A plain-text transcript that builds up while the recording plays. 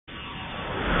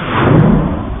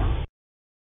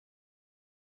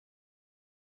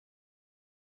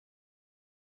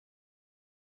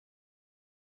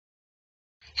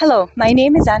Hello, my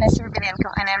name is Anna Serbilenko,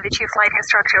 and I'm the Chief Flight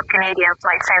Instructor of Canadian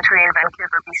Flight Center in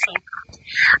Vancouver, BC.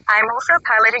 I'm also a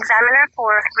pilot examiner for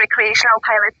recreational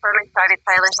pilot permit, private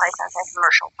pilot license, and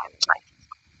commercial pilot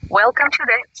license. Welcome to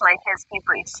the Flight Test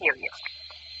Debriefs series.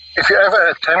 If you ever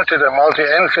attempted a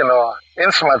multi-engine or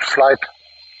instrument flight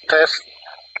test,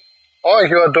 or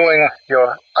you are doing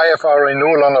your IFR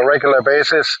renewal on a regular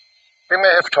basis, we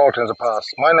may have talked in the past.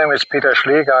 My name is Peter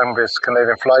Schlieg, I'm with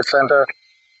Canadian Flight Center,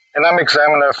 and I'm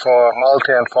examiner for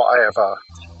multi and for IFR.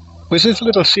 With this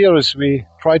little series, we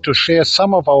try to share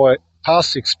some of our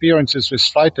past experiences with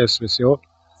flight tests with you,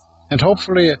 and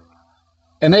hopefully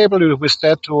enable you with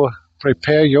that to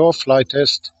prepare your flight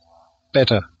test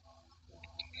better.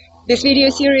 This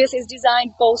video series is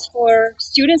designed both for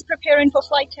students preparing for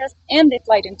flight tests and the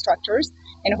flight instructors,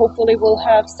 and hopefully we'll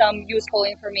have some useful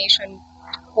information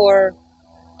for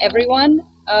everyone.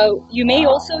 You may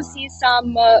also see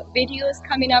some videos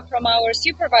coming up from our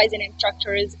supervising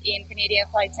instructors in Canadian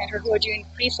Flight Center who are doing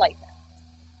pre-flight tests.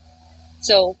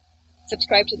 So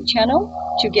subscribe to the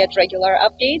channel to get regular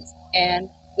updates, and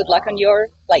good luck on your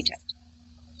flight test.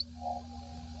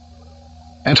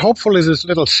 And hopefully this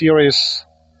little series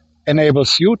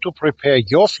enables you to prepare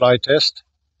your flight test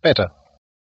better.